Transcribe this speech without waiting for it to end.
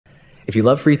If you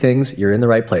love free things, you're in the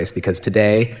right place because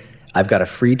today I've got a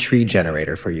free tree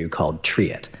generator for you called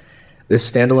Treeit. This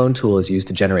standalone tool is used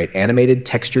to generate animated,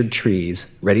 textured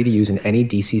trees ready to use in any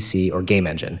DCC or game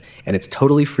engine, and it's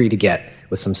totally free to get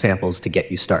with some samples to get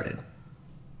you started.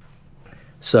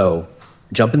 So,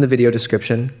 jump in the video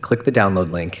description, click the download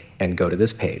link, and go to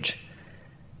this page.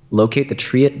 Locate the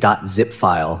treeit.zip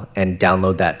file and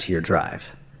download that to your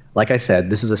drive. Like I said,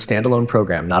 this is a standalone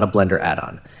program, not a Blender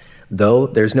add-on. Though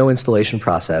there's no installation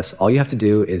process, all you have to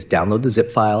do is download the zip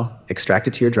file, extract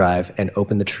it to your drive, and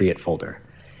open the Treeit folder.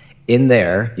 In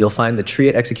there, you'll find the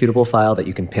Treeit executable file that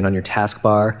you can pin on your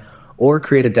taskbar, or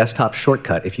create a desktop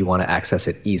shortcut if you want to access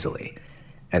it easily.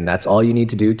 And that's all you need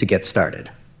to do to get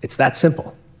started. It's that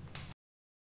simple.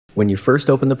 When you first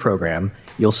open the program,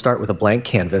 you'll start with a blank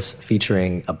canvas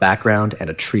featuring a background and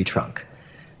a tree trunk.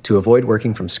 To avoid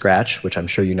working from scratch, which I'm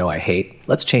sure you know I hate,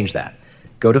 let's change that.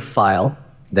 Go to File,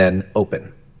 then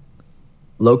Open.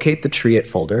 Locate the Treeit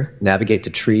folder, navigate to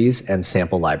Trees and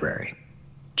Sample Library.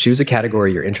 Choose a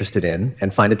category you're interested in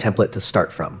and find a template to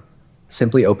start from.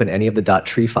 Simply open any of the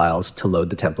 .tree files to load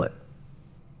the template.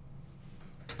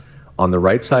 On the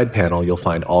right side panel, you'll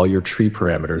find all your tree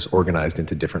parameters organized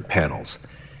into different panels.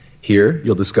 Here,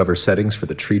 you'll discover settings for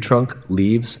the tree trunk,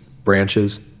 leaves,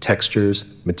 branches, textures,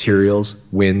 materials,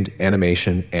 wind,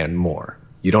 animation, and more.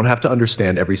 You don't have to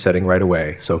understand every setting right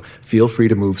away, so feel free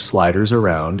to move sliders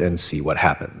around and see what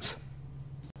happens.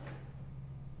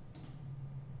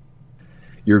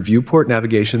 Your viewport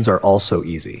navigations are also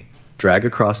easy. Drag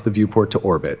across the viewport to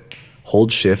orbit.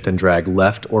 Hold Shift and drag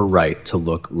left or right to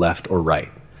look left or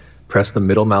right. Press the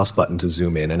middle mouse button to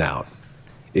zoom in and out.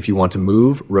 If you want to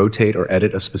move, rotate, or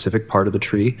edit a specific part of the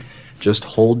tree, just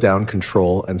hold down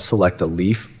Control and select a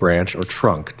leaf, branch, or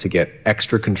trunk to get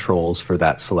extra controls for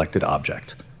that selected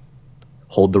object.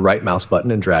 Hold the right mouse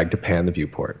button and drag to pan the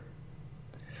viewport.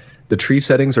 The tree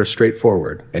settings are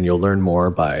straightforward, and you'll learn more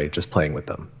by just playing with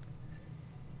them.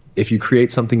 If you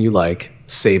create something you like,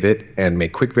 save it and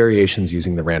make quick variations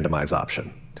using the randomize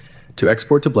option. To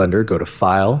export to Blender, go to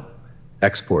File,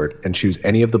 Export, and choose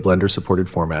any of the Blender supported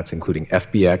formats including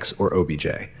FBX or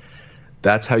OBJ.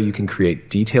 That's how you can create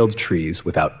detailed trees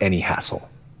without any hassle.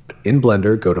 In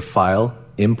Blender, go to File,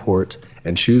 Import,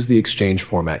 and choose the exchange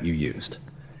format you used.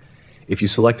 If you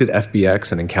selected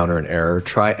FBX and encounter an error,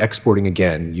 try exporting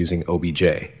again using OBJ.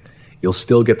 You'll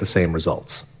still get the same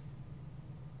results.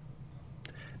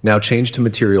 Now change to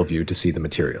Material View to see the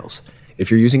materials. If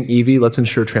you're using Eevee, let's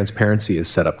ensure transparency is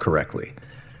set up correctly.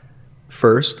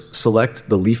 First, select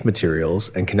the leaf materials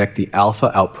and connect the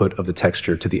alpha output of the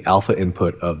texture to the alpha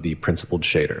input of the principled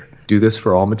shader. Do this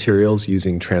for all materials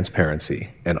using transparency,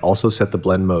 and also set the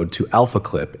blend mode to alpha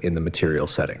clip in the material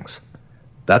settings.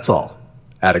 That's all.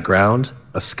 Add a ground,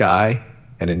 a sky,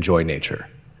 and enjoy nature.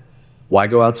 Why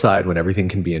go outside when everything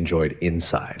can be enjoyed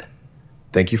inside?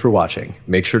 Thank you for watching.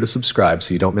 Make sure to subscribe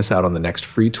so you don't miss out on the next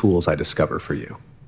free tools I discover for you.